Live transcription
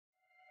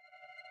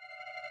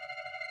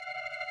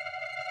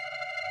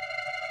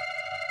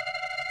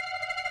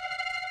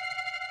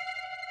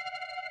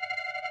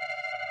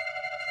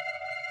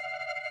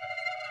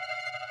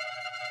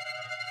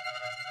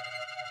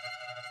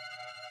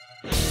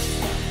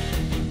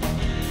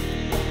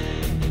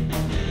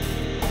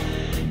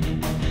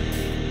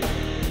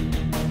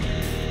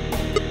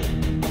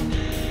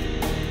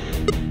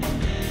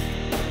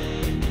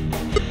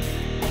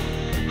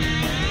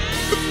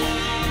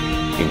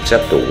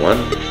Chapter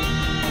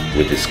 1,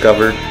 we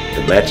discovered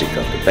the magic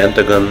of the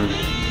pentagon,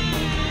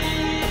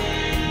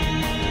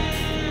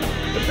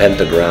 the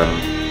pentagram,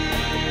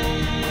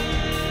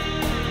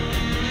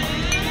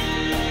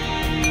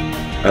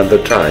 and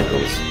the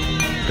triangles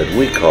that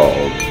we call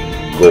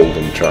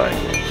golden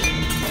triangles.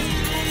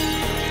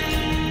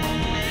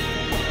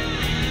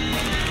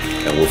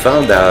 And we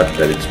found out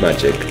that its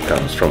magic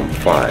comes from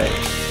phi,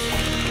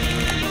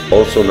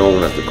 also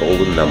known as the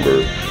golden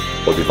number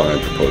or divine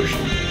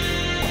proportion.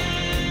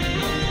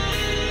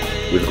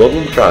 With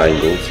golden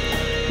triangles,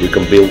 we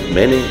can build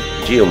many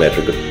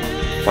geometric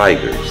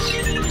phi-gures.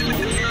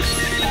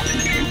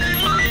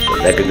 The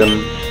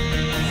decagon,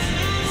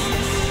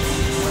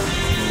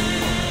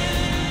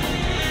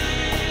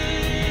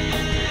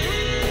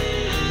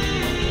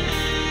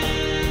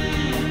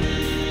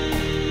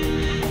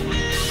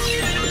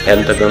 the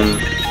pentagon,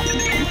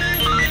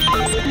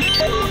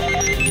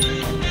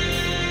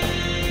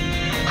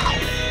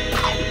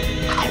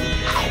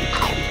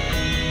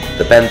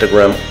 the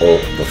pentagram or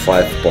the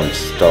 5-point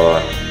star,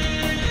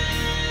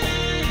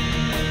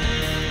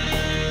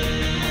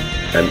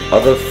 and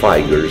other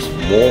phi-gures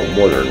more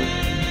modern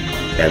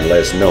and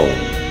less known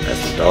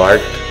as the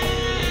dart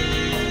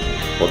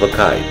or the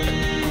kite.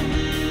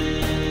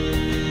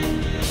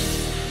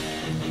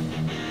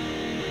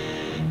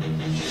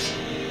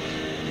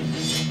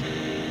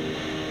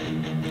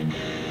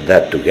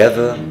 That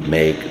together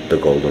make the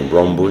golden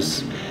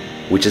rhombus,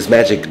 which is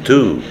magic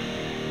too,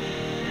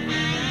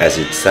 as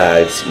its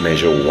sides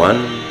measure 1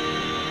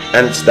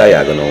 and its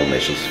diagonal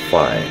measures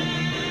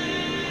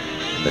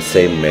 5, the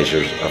same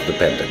measures of the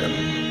pentagon.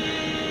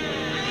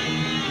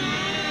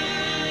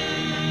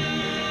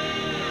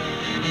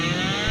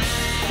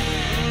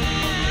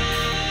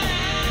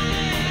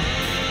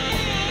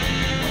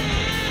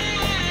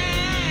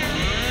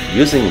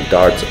 Using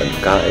darts and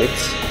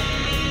kites,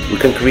 we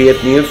can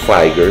create new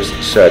phi-gures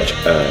such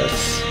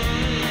as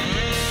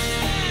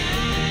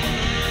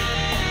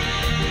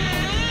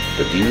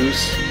the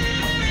deuce,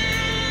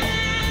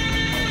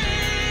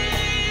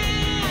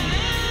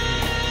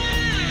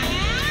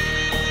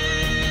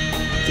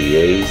 the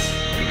ace,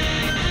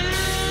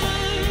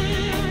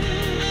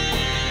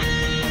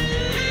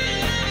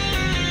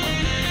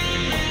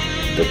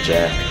 the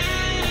jack,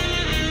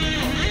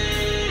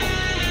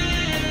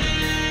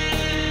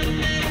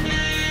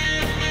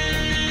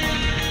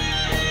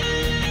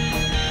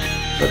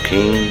 the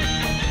king,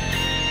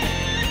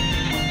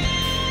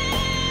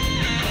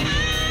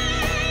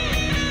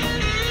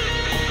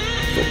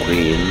 the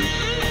queen,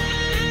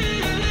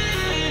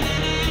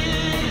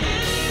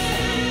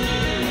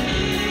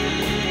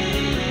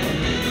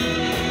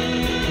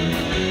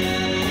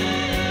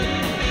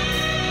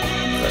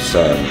 the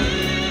sun,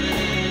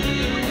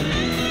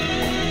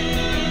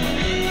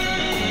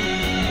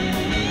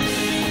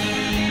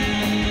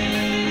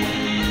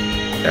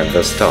 and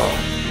the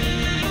star.